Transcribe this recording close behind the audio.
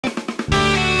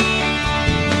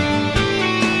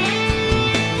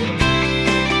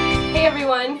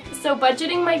So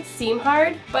budgeting might seem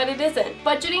hard, but it isn't.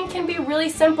 Budgeting can be really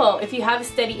simple if you have a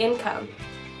steady income.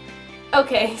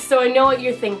 Okay, so I know what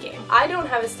you're thinking. I don't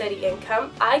have a steady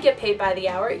income. I get paid by the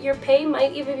hour. Your pay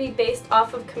might even be based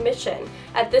off of commission.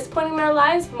 At this point in our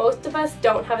lives, most of us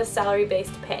don't have a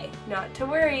salary-based pay. Not to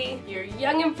worry, your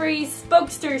young and free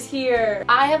spokesters here.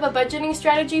 I have a budgeting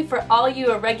strategy for all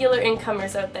you irregular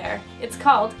incomers out there. It's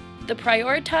called the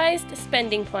Prioritized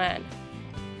Spending Plan.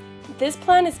 This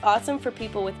plan is awesome for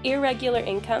people with irregular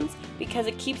incomes because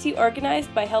it keeps you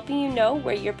organized by helping you know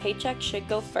where your paycheck should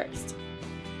go first.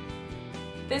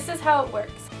 This is how it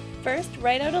works. First,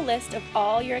 write out a list of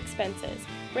all your expenses.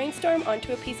 Brainstorm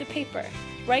onto a piece of paper.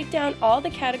 Write down all the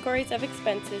categories of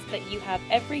expenses that you have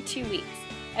every 2 weeks.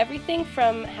 Everything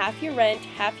from half your rent,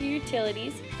 half your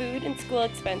utilities, food and school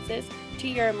expenses, to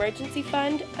your emergency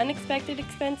fund, unexpected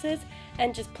expenses,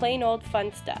 and just plain old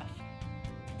fun stuff.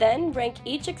 Then rank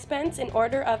each expense in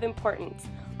order of importance.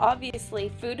 Obviously,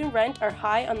 food and rent are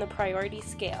high on the priority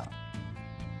scale.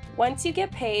 Once you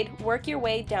get paid, work your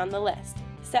way down the list.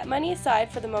 Set money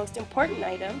aside for the most important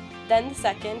item, then the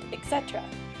second, etc.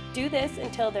 Do this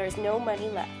until there is no money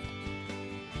left.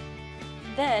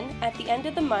 Then, at the end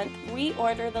of the month,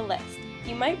 reorder the list.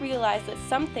 You might realize that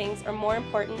some things are more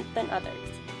important than others.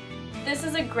 This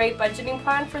is a great budgeting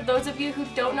plan for those of you who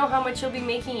don't know how much you'll be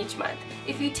making each month.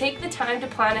 If you take the time to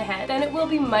plan ahead, then it will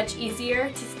be much easier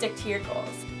to stick to your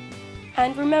goals.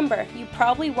 And remember, you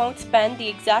probably won't spend the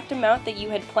exact amount that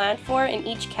you had planned for in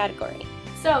each category.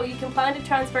 So you can plan to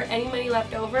transfer any money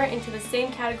left over into the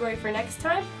same category for next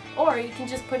time, or you can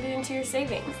just put it into your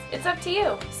savings. It's up to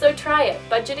you. So try it.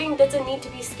 Budgeting doesn't need to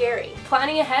be scary.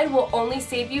 Planning ahead will only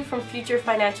save you from future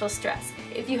financial stress.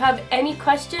 If you have any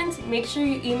questions, make sure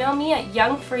you email me at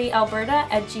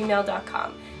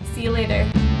youngfreealberta@gmail.com. See you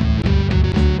later.